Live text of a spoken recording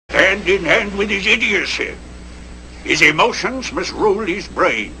hand in hand with his idiocy. His emotions must rule his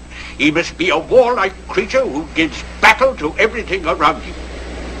brain. He must be a warlike creature who gives battle to everything around him,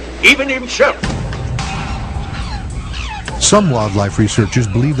 even himself. Some wildlife researchers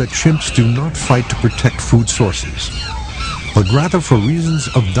believe that chimps do not fight to protect food sources, but rather for reasons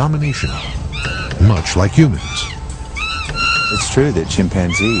of domination, much like humans. It's true that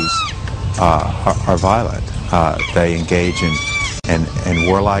chimpanzees are violent. They engage in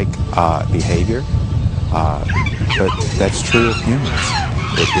warlike behavior, but that's true of humans.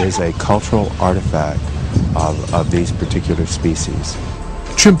 It is a cultural artifact of these particular species.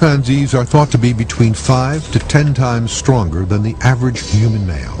 Chimpanzees are thought to be between 5 to 10 times stronger than the average human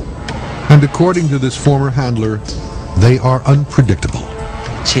male. And according to this former handler, they are unpredictable.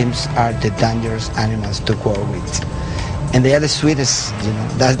 Chimps are the dangerous animals to work with. And they are the sweetest,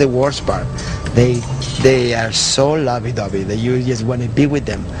 that's the worst part. They are so lovey-dovey that you just want to be with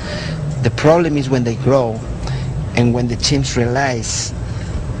them. The problem is when they grow and when the chimps realize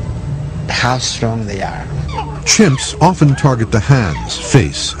how strong they are. Chimps often target the hands,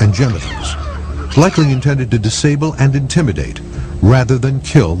 face, and genitals, likely intended to disable and intimidate rather than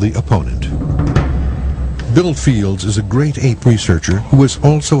kill the opponent. Bill Fields is a great ape researcher who has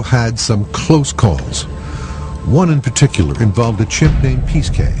also had some close calls. One in particular involved a chimp named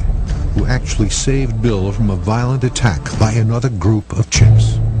Peace-K, who actually saved Bill from a violent attack by another group of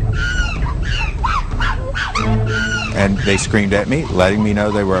chimps. And they screamed at me, letting me know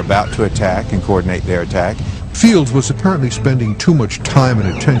they were about to attack and coordinate their attack. Fields was apparently spending too much time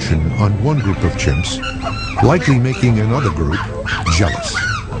and attention on one group of chimps, likely making another group jealous.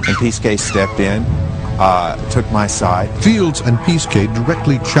 And Peace-K stepped in, took my side. Fields and Peace-K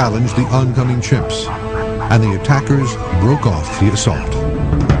directly challenged the oncoming chimps, and the attackers broke off the assault.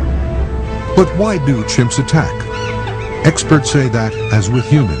 But why do chimps attack? Experts say that, as with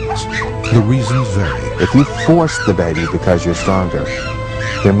humans, the reasons vary. If you force the baby because you're stronger,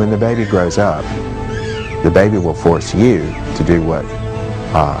 then when the baby grows up, the baby will force you to do what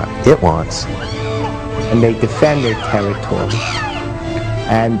it wants. And they defend their territory.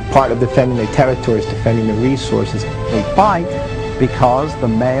 And part of defending their territory is defending the resources. They fight because the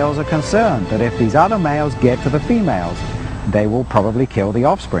males are concerned that if these other males get to the females, they will probably kill the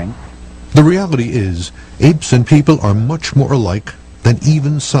offspring. The reality is, apes and people are much more alike than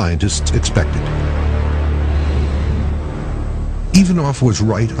even scientists expected. Ivanov was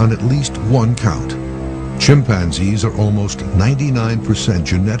right on at least one count. Chimpanzees are almost 99%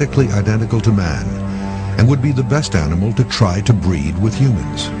 genetically identical to man and would be the best animal to try to breed with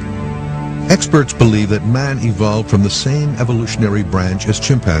humans. Experts believe that man evolved from the same evolutionary branch as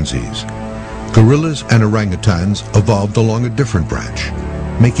chimpanzees. Gorillas and orangutans evolved along a different branch,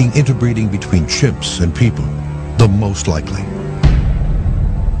 making interbreeding between chimps and people the most likely.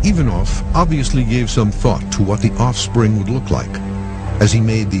 Ivanov obviously gave some thought to what the offspring would look like as he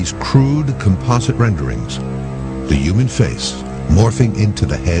made these crude composite renderings, the human face morphing into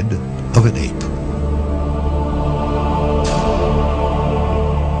the head of an ape.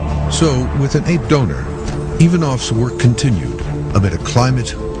 So, with an ape donor, Ivanov's work continued amid a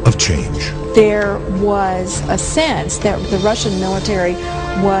climate of change. There was a sense that the Russian military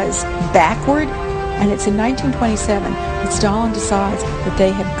was backward, and it's in 1927 that Stalin decides that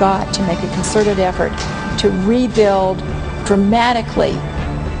they have got to make a concerted effort to rebuild, dramatically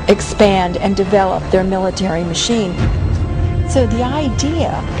expand and develop their military machine. So the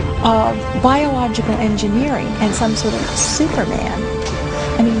idea of biological engineering and some sort of Superman,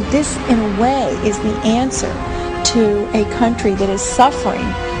 I mean, this in a way is the answer to a country that is suffering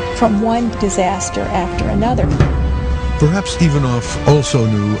from one disaster after another. Perhaps Ivanov also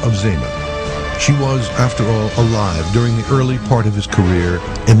knew of Zema. She was, after all, alive during the early part of his career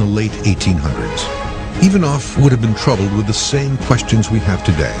in the late 1800s. Ivanov would have been troubled with the same questions we have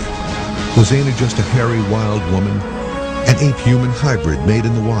today. Was Zena just a hairy wild woman, an ape-human hybrid made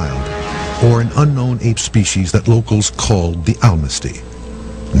in the wild, or an unknown ape species that locals called the Almasty?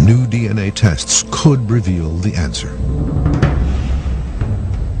 New DNA tests could reveal the answer.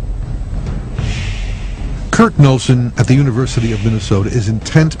 Kurt Nolson at the University of Minnesota is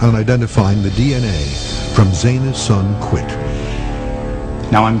intent on identifying the DNA from Zena's son, Quit.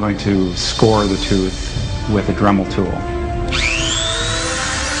 Now I'm going to score the tooth with a Dremel tool.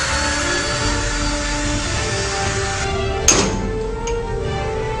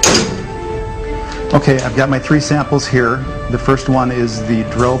 Okay, I've got my 3 samples here. The first one is the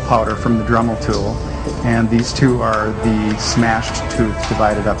drill powder from the Dremel tool, and these 2 are the smashed tooth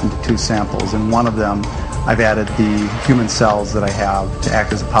divided up into 2 samples, and one of them I've added the human cells that I have to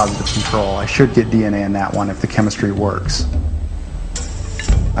act as a positive control. I should get DNA in that one if the chemistry works.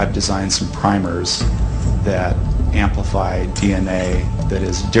 I've designed some primers that amplify DNA that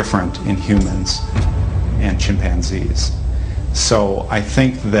is different in humans and chimpanzees. So I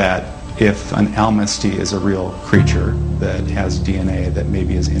think that if an Almasty is a real creature that has DNA that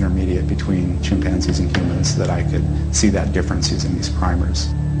maybe is intermediate between chimpanzees and humans, that I could see that difference using these primers.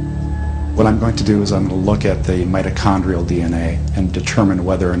 What I'm going to do is I'm going to look at the mitochondrial DNA and determine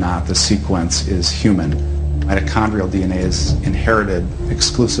whether or not the sequence is human. Mitochondrial DNA is inherited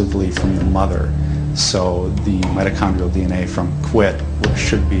exclusively from the mother, so the mitochondrial DNA from Quit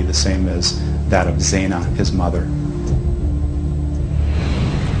should be the same as that of Zena, his mother.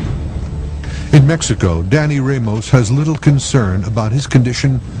 In Mexico, Danny Ramos has little concern about his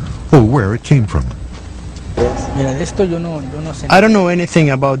condition or where it came from. I don't know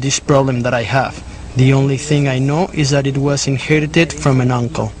anything about this problem that I have. The only thing I know is that it was inherited from an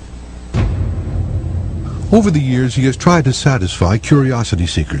uncle. Over the years, he has tried to satisfy curiosity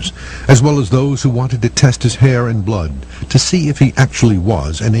seekers, as well as those who wanted to test his hair and blood to see if he actually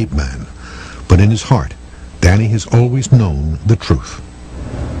was an ape man. But in his heart, Danny has always known the truth.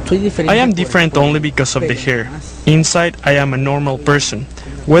 I am different only because of the hair. Inside, I am a normal person.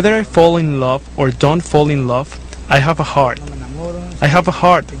 Whether I fall in love or don't fall in love, I have a heart. I have a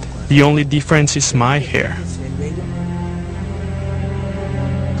heart. The only difference is my hair.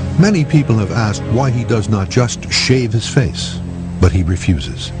 Many people have asked why he does not just shave his face, but he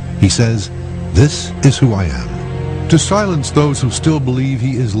refuses. He says, "This is who I am." To silence those who still believe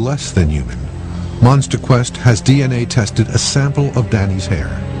he is less than human, Monster Quest has DNA tested a sample of Danny's hair.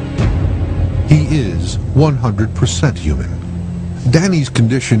 He is 100% human. Danny's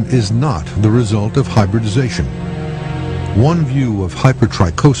condition is not the result of hybridization. One view of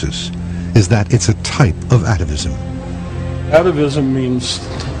hypertrichosis is that it's a type of atavism. Atavism means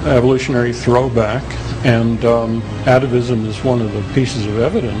evolutionary throwback, and atavism is one of the pieces of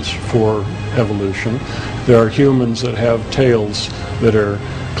evidence for evolution. There are humans that have tails that are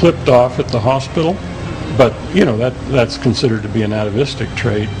clipped off at the hospital, but you know that's considered to be an atavistic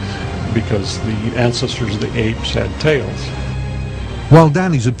trait because the ancestors of the apes had tails. While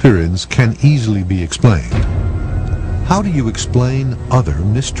Danny's appearance can easily be explained, how do you explain other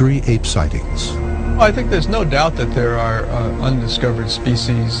mystery ape sightings? Well, I think there's no doubt that there are undiscovered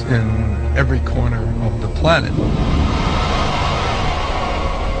species in every corner of the planet.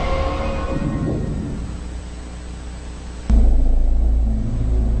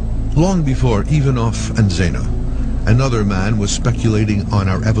 Long before Ivanov and Zena, another man was speculating on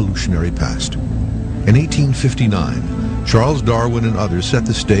our evolutionary past. In 1859, Charles Darwin and others set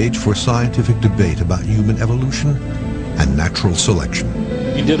the stage for scientific debate about human evolution and natural selection.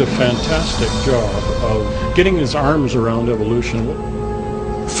 He did a fantastic job of getting his arms around evolution.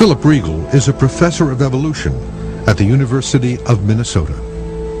 Philip Riegel is a professor of evolution at the University of Minnesota.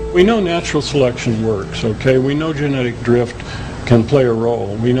 We know natural selection works, okay? We know genetic drift can play a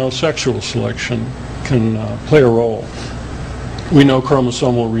role. We know sexual selection can play a role. We know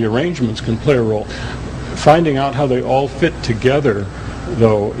chromosomal rearrangements can play a role. Finding out how they all fit together,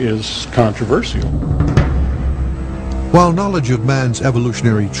 though, is controversial. While knowledge of man's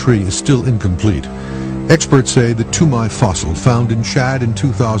evolutionary tree is still incomplete, experts say the Tumai fossil found in Chad in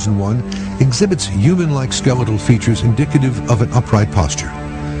 2001 exhibits human-like skeletal features indicative of an upright posture.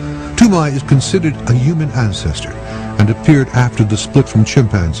 Tumai is considered a human ancestor and appeared after the split from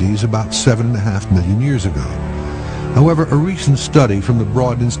chimpanzees about 7.5 million years ago. However, a recent study from the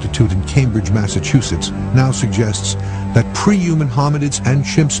Broad Institute in Cambridge, Massachusetts now suggests that pre-human hominids and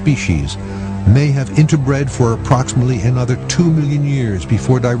chimp species may have interbred for approximately another 2 million years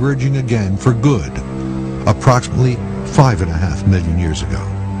before diverging again for good, approximately 5.5 million years ago.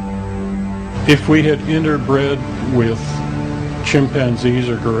 If we had interbred with chimpanzees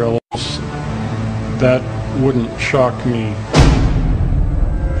or gorillas, that wouldn't shock me.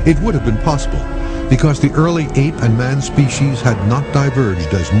 It would have been possible, because the early ape and man species had not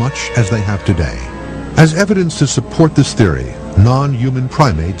diverged as much as they have today. As evidence to support this theory, non-human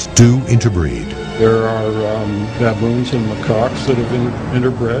primates do interbreed. There are baboons and macaques that have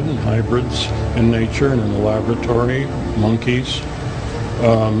interbred and hybrids in nature and in the laboratory, monkeys.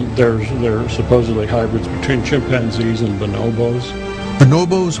 There are supposedly hybrids between chimpanzees and bonobos.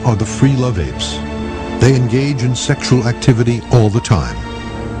 Bonobos are the free-love apes. They engage in sexual activity all the time.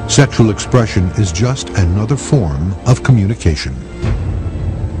 Sexual expression is just another form of communication.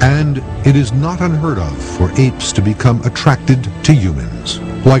 And it is not unheard of for apes to become attracted to humans,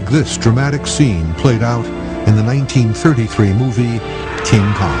 like this dramatic scene played out in the 1933 movie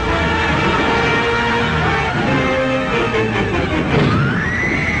King Kong.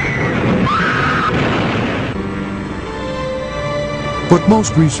 But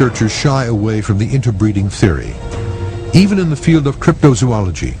most researchers shy away from the interbreeding theory. Even in the field of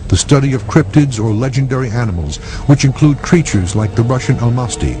cryptozoology, the study of cryptids or legendary animals, which include creatures like the Russian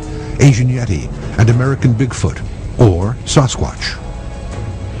Almasty, Asian Yeti, and American Bigfoot, or Sasquatch.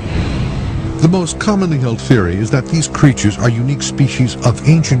 The most commonly held theory is that these creatures are unique species of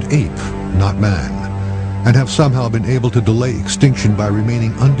ancient ape, not man, and have somehow been able to delay extinction by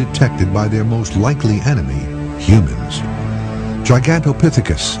remaining undetected by their most likely enemy, humans.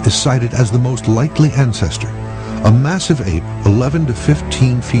 Gigantopithecus is cited as the most likely ancestor, a massive ape 11 to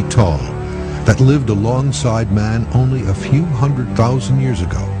 15 feet tall that lived alongside man only a few 100,000 years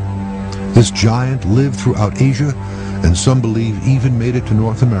ago. This giant lived throughout Asia, and some believe even made it to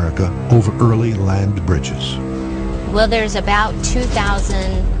North America over early land bridges. Well, there's about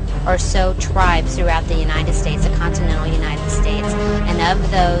 2,000 or so tribes throughout the United States, the continental United States, and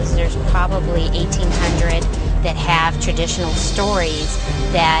of those there's probably 1,800 that have traditional stories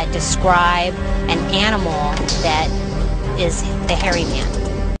that describe an animal that is the hairy man.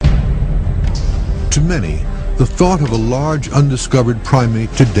 To many, the thought of a large undiscovered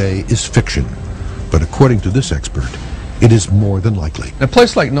primate today is fiction, but according to this expert, it is more than likely. In a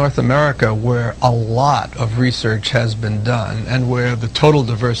place like North America, where a lot of research has been done and where the total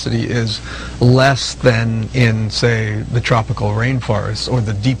diversity is less than in, say, the tropical rainforests or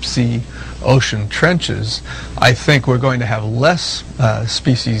the deep sea ocean trenches, I think we're going to have less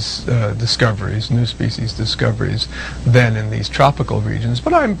species discoveries, new species discoveries, than in these tropical regions.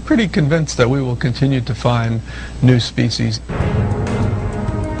 But I'm pretty convinced that we will continue to find new species.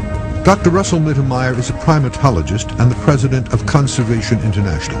 Dr. Russell Mittermeier is a primatologist and the president of Conservation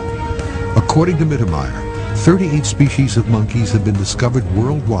International. According to Mittermeier, 38 species of monkeys have been discovered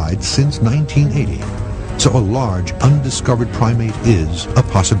worldwide since 1980, so a large undiscovered primate is a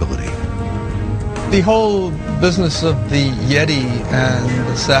possibility. The whole business of the Yeti and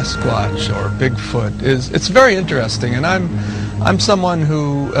the Sasquatch or Bigfoot it's very interesting, and I'm someone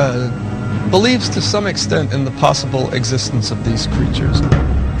who believes to some extent in the possible existence of these creatures.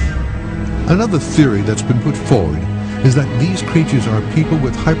 Another theory that's been put forward is that these creatures are people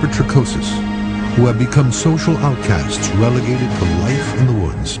with hypertrichosis who have become social outcasts relegated to life in the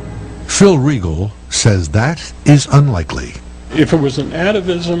woods. Phil Regal says that is unlikely. If it was an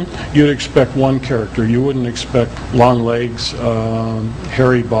atavism, you'd expect one character. You wouldn't expect long legs,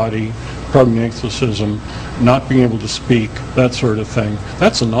 hairy body, prognathism, not being able to speak, that sort of thing.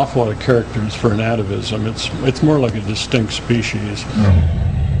 That's an awful lot of characters for an atavism. It's more like a distinct species.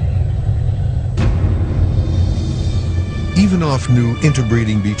 Ivanov knew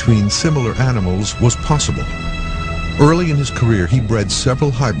interbreeding between similar animals was possible. Early in his career, he bred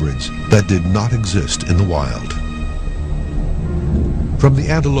several hybrids that did not exist in the wild. From the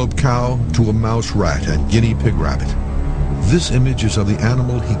antelope cow to a mouse rat and guinea pig rabbit, this image is of the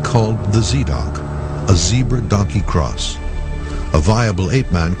animal he called the Z-dog, a zebra-donkey cross. A viable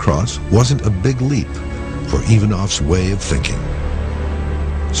ape-man cross wasn't a big leap for Ivanov's way of thinking.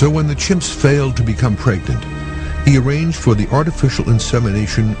 So when the chimps failed to become pregnant, he arranged for the artificial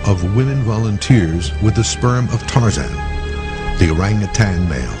insemination of women volunteers with the sperm of Tarzan, the orangutan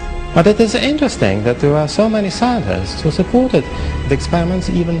male. But it is interesting that there are so many scientists who supported the experiments,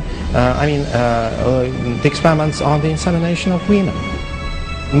 even, the experiments on the insemination of women.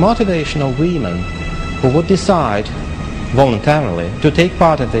 Motivation of women who would decide voluntarily to take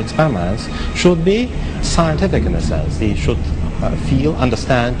part in the experiments should be scientific in a sense. They should feel,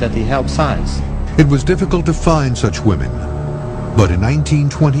 understand that they help science. It was difficult to find such women, but in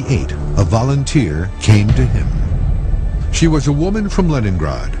 1928, a volunteer came to him. She was a woman from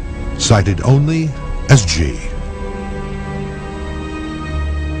Leningrad, cited only as G.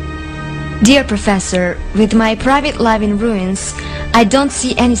 Dear Professor, with my private life in ruins, I don't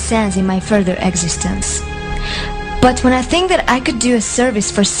see any sense in my further existence. But when I think that I could do a service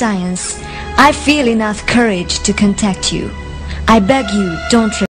for science, I feel enough courage to contact you. I beg you, don't